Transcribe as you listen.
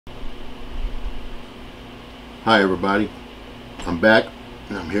Hi everybody, I'm back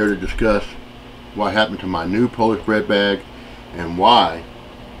and I'm here to discuss what happened to my new Polish bread bag and why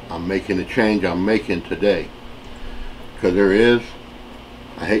I'm making the change I'm making today. Because there is,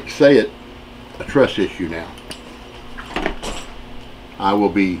 I hate to say it, a trust issue now. I will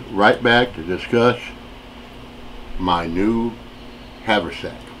be right back to discuss my new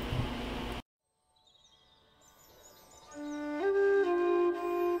Haversack.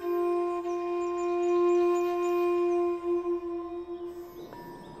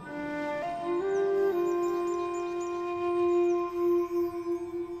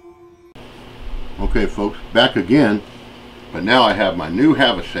 Okay folks, back again, but now I have my new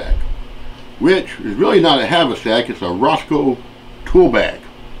Haversack, which is really not a Haversack, it's a Roscoe tool bag.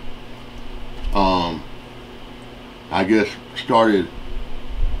 I just started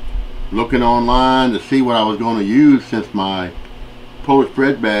looking online to see what I was going to use since my Polish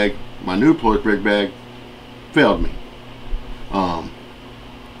bread bag, my new Polish bread bag, failed me.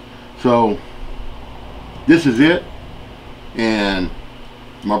 So this is it, and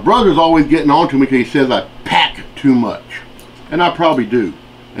my brother's always getting on to me because he says I pack too much, and I probably do,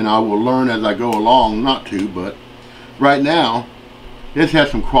 and I will learn as I go along not to. But right now this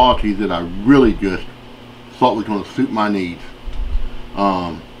has some qualities that I really just thought was going to suit my needs.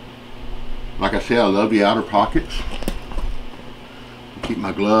 Like I said, I love the outer pockets to keep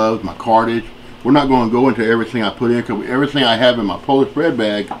my gloves, my cartage. We're not going to go into everything I put in because everything I have in my Polish bread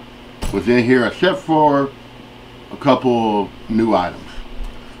bag was in here except for a couple new items.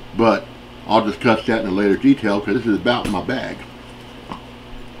 But I'll discuss that in a later detail because this is about my bag.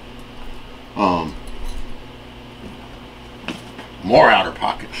 More outer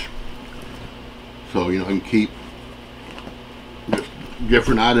pockets. So, you know, I can keep just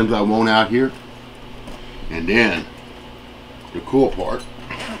different items I want out here. And then, the cool part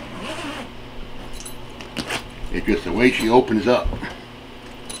is just the way she opens up.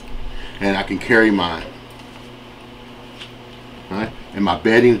 And I can carry mine. Right? And my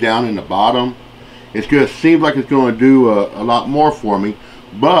bedding's down in the bottom. It just seems like it's going to do a lot more for me,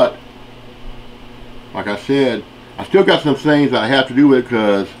 but like I said, I still got some things that I have to do with it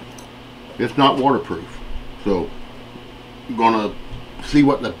because it's not waterproof. So I'm going to see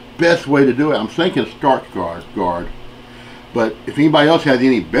what the best way to do it. I'm thinking starch guard, but if anybody else has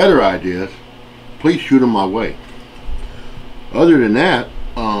any better ideas, please shoot them my way. Other than that,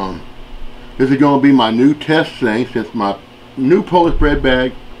 this is going to be my new test thing since my new Polish bread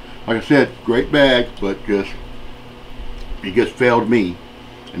bag, like I said, great bag, but it just failed me,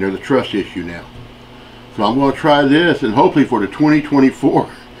 and there's a trust issue now. So I'm going to try this, and hopefully for the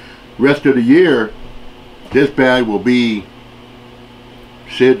 2024 rest of the year, this bag will be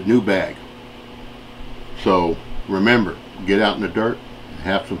Sid's new bag. So remember, get out in the dirt and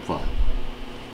have some fun.